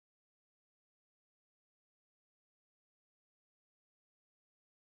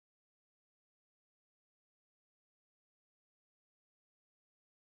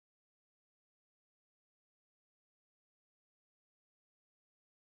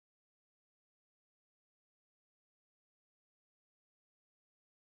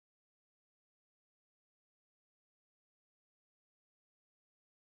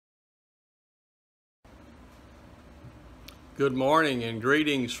Good morning and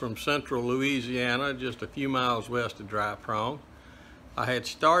greetings from central Louisiana, just a few miles west of Dry Prong. I had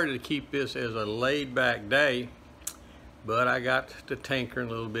started to keep this as a laid-back day, but I got to tinkering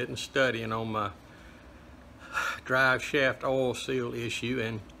a little bit and studying on my drive shaft oil seal issue,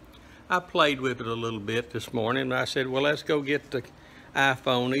 and I played with it a little bit this morning, and I said, well, let's go get the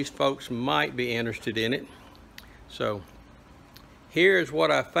iPhone. These folks might be interested in it. So here's what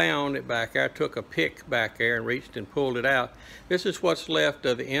I found back there. I took a pick back there and reached and pulled it out. This is what's left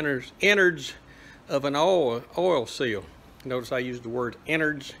of the innards of an oil seal. Notice I used the word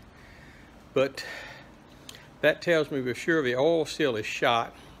innards, but that tells me for sure the oil seal is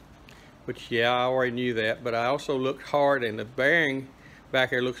shot, which, yeah, I already knew that, but I also looked hard and the bearing back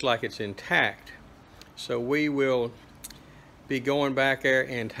there looks like it's intact. So we will be going back there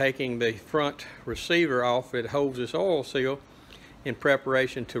and taking the front receiver off that holds this oil seal in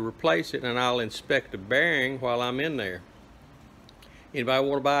preparation to replace it, and I'll inspect the bearing while I'm in there. Anybody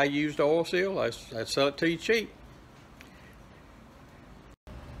want to buy a used oil seal? I'd sell it to you cheap.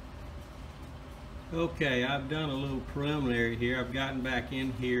 Okay, I've done a little preliminary here. I've gotten back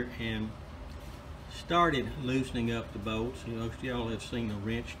in here and started loosening up the bolts. Most of y'all have seen a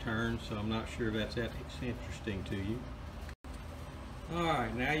wrench turn, so I'm not sure if that's interesting to you.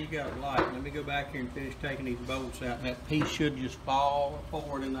 Alright, now you got light. Let me go back here and finish taking these bolts out, and that piece should just fall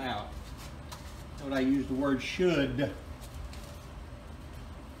forward and out. Note I use the word should.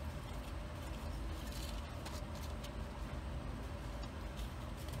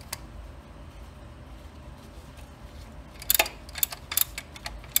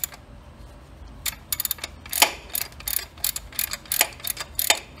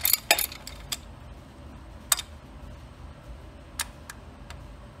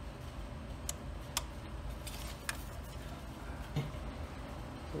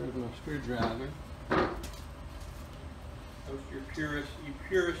 There's my screwdriver. Most of you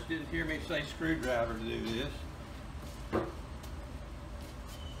purists didn't hear me say screwdriver to do this.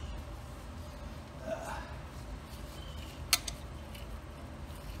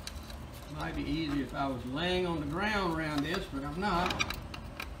 Might be easier if I was laying on the ground around this, but I'm not.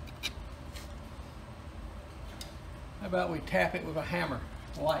 How about we tap it with a hammer,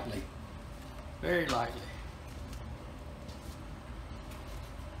 lightly, very lightly.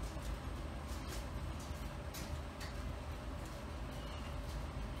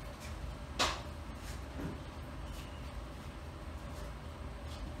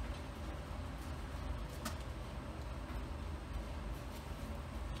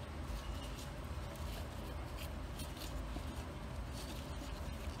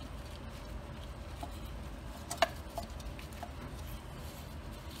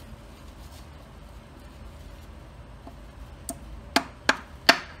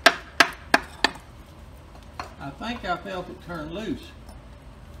 I think I felt it turn loose.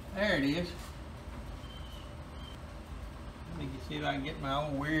 There it is. Let me see if I can get my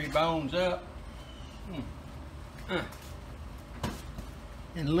old weary bones up.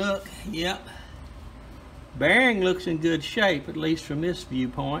 And look, yep. Bearing looks in good shape, at least from this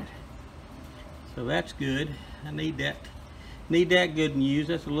viewpoint. So that's good. I need that. Need that good news.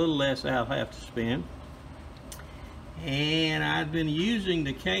 That's a little less I'll have to spend. And I've been using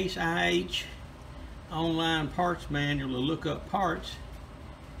the Case IH online parts manual to look up parts,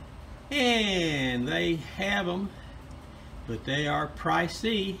 and they have them, but they are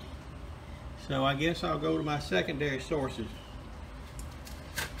pricey, so I guess I'll go to my secondary sources.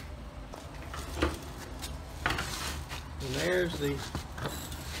 And there's the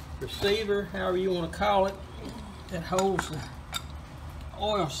receiver, however you want to call it, that holds the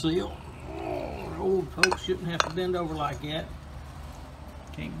oil seal. Oh, old folks shouldn't have to bend over like that.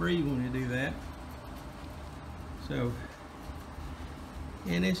 Can't breathe when they do that. So,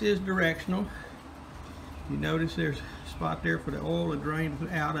 and this is directional. You notice there's a spot there for the oil to drain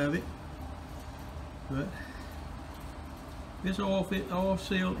out of it. But this oil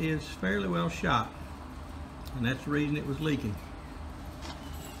seal is fairly well shot, and that's the reason it was leaking.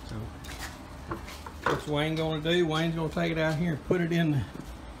 So, what's Wayne going to do? Wayne's going to take it out here and put it in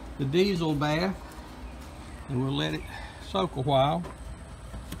the diesel bath, and we'll let it soak a while.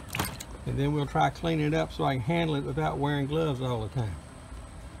 And then we'll try cleaning it up so I can handle it without wearing gloves all the time.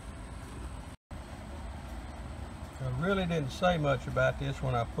 I really didn't say much about this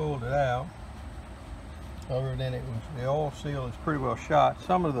when I pulled it out, other than the oil seal is pretty well shot.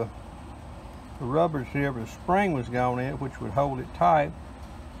 Some of the rubbers here, the spring was gone in, which would hold it tight.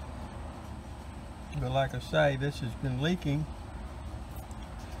 But like I say, this has been leaking,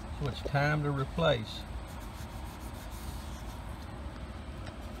 so it's time to replace.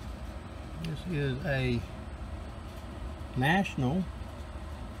 This is a National.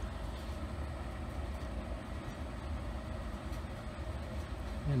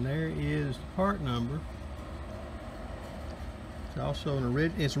 And there is the part number. It's also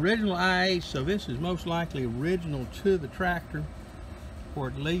it's original IH, so this is most likely original to the tractor, or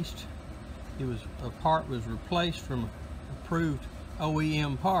at least it was a part was replaced from approved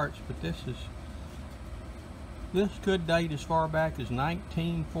OEM parts. But this could date as far back as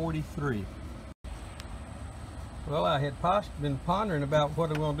 1943. Well, I had been pondering about what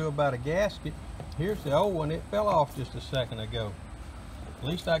I'm going to do about a gasket. Here's the old one. It fell off just a second ago. At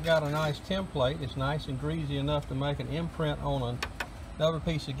least I got a nice template. It's nice and greasy enough to make an imprint on another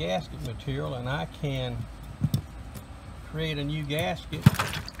piece of gasket material, and I can create a new gasket.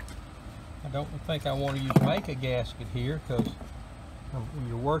 I don't think I want to make a gasket here because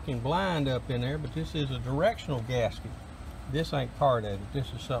you're working blind up in there, but this is a directional gasket. This ain't part of it. This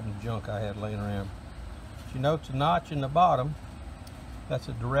is something junk I had laying around. But you notice a notch in the bottom. That's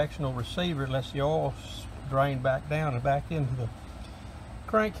a directional receiver. It lets the oil drain back down and back into the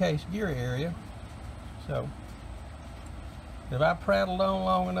crankcase gear area. So have I prattled on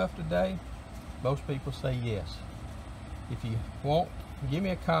long enough today? Most people say yes. If you want, give me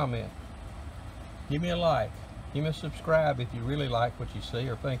a comment, give me a like, give me a subscribe if you really like what you see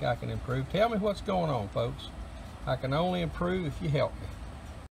or think I can improve. Tell me what's going on, folks. I can only improve if you help me.